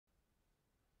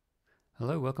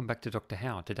Hello, welcome back to Dr.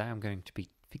 How. Today I'm going to be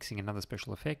fixing another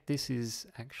special effect. This is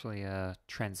actually a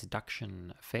transduction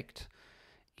effect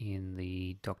in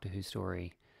the Doctor Who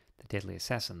story, The Deadly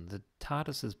Assassin. The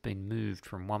TARDIS has been moved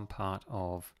from one part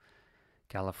of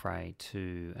Gallifrey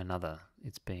to another.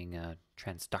 It's being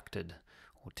transducted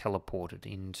or teleported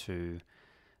into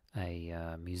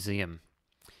a museum.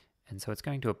 And so it's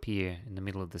going to appear in the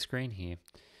middle of the screen here.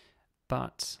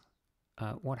 But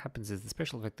what happens is the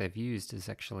special effect they've used is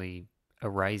actually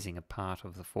erasing a part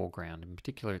of the foreground. In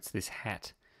particular, it's this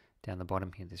hat down the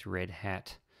bottom here. This red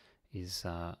hat is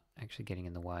actually getting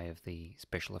in the way of the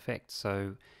special effect.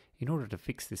 So in order to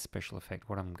fix this special effect,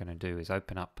 what I'm going to do is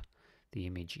open up the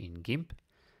image in GIMP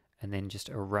and then just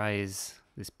erase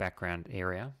this background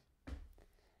area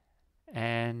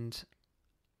and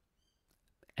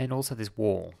also this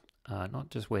wall.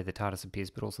 Not just where the TARDIS appears,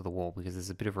 but also the wall, because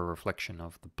there's a bit of a reflection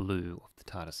of the blue of the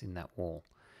TARDIS in that wall.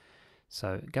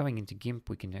 So going into GIMP,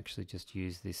 we can actually just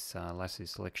use this lasso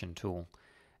selection tool,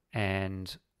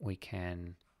 and we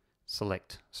can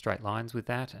select straight lines with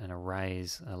that and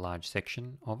erase a large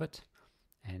section of it.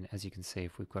 And as you can see,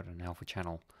 if we've got an alpha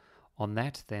channel on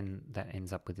that, then that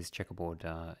ends up with this checkerboard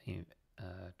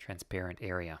transparent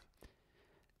area.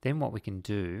 Then what we can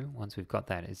do, once we've got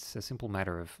that, it's a simple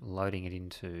matter of loading it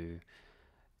into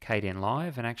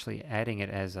kdenlive and actually adding it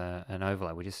as an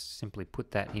overlay. We just simply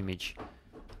put that image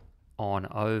on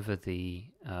over the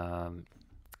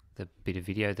bit of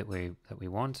video that we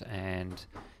want, and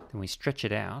then we stretch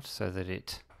it out so that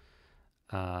it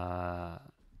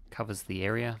covers the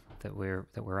area that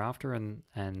we're after, and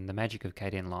the magic of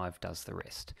kdenlive does the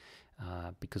rest.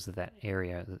 Because of that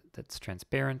area that's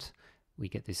transparent, we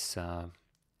get this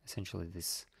essentially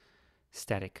this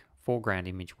static foreground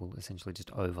image will essentially just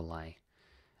overlay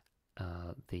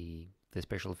the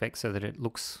special effect so that it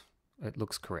looks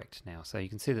correct now. So you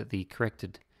can see that the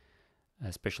corrected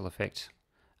special effect,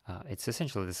 it's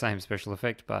essentially the same special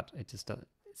effect, but it's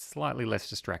slightly less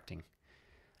distracting.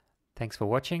 Thanks for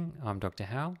watching. I'm Dr.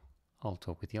 How. I'll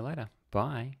talk with you later.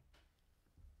 Bye.